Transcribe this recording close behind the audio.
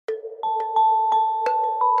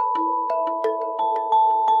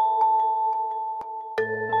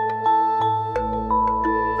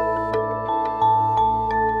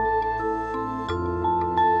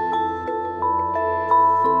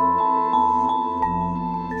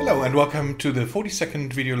Hello and welcome to the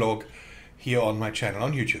 40-second video log here on my channel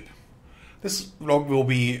on YouTube. This vlog will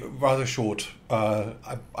be rather short.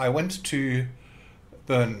 I went to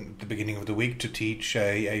Berne at the beginning of the week to teach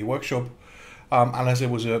a workshop, unless it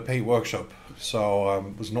was a paid workshop, so I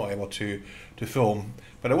was not able to film,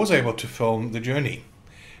 but I was able to film the journey.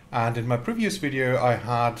 And in my previous video I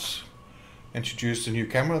had introduced a new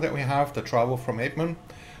camera that we have, the Trawo from Apeman.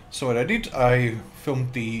 So what I did, I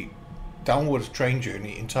filmed the downward train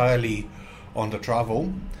journey entirely on the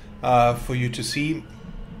Trawo for you to see,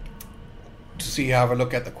 have a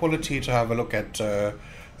look at the quality, to have a look at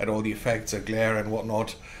all the effects, the glare and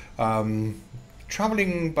whatnot.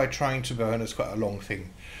 Traveling by train to Berne is quite a long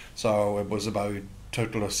thing, so it was about a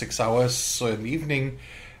total of 6 hours. So in the evening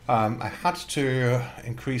I had to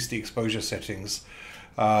increase the exposure settings,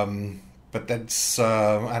 but that's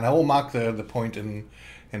and I will mark the point in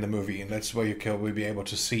the movie, and that's where you will be able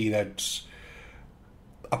to see that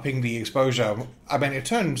upping the exposure, I mean, it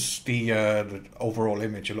turns the overall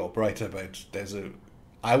image a lot brighter, but there's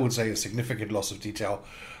I would say a significant loss of detail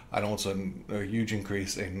and also a huge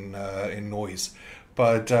increase in noise.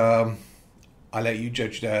 But I'll let you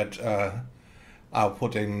judge that. I'll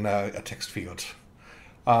put in a text field.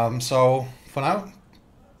 So for now,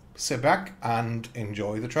 sit back and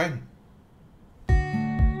enjoy the train.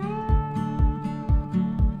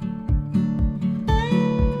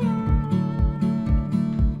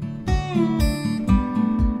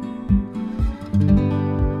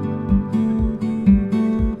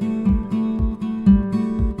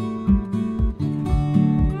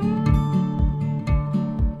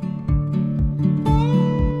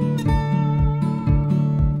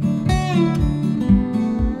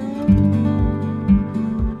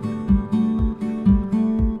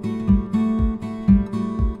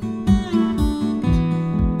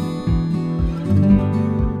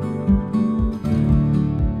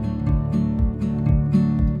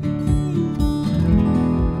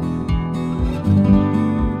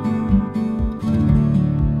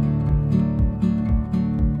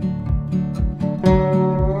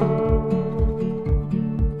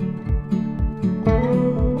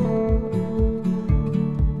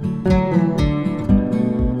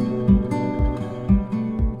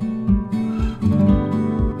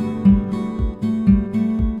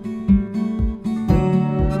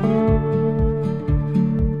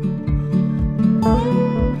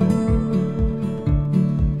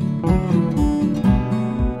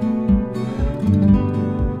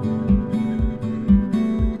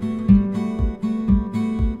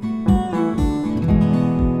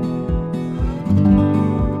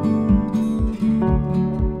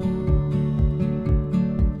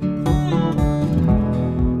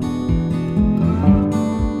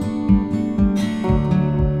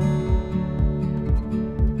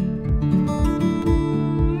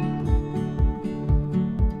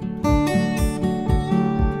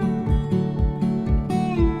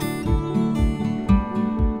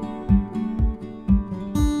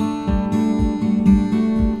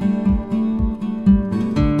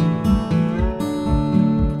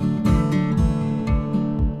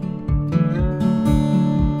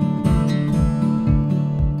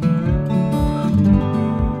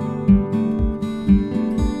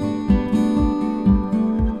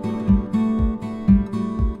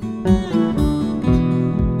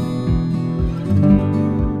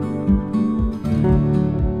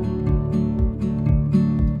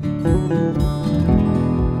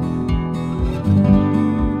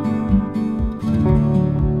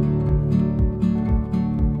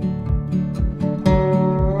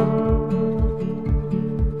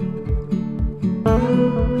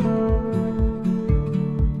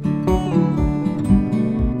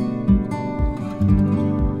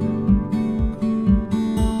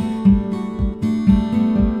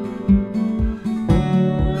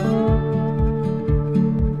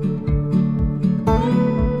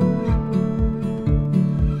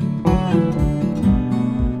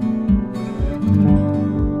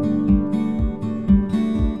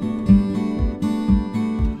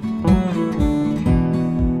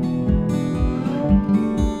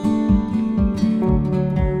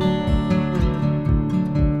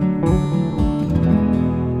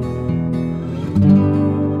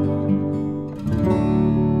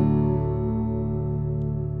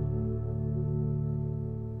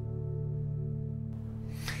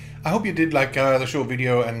 I hope you did like the short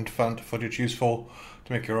video and found the footage useful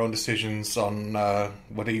to make your own decisions on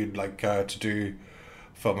whether you'd like to do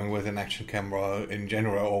filming with an action camera in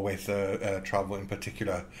general or with Trawo in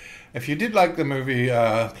particular. If you did like the movie,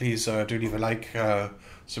 please do leave a like,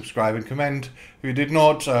 subscribe and comment. If you did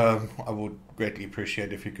not, I would greatly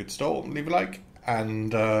appreciate if you could still leave a like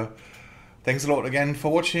And thanks a lot again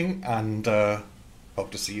for watching, and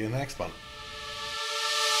hope to see you in the next one.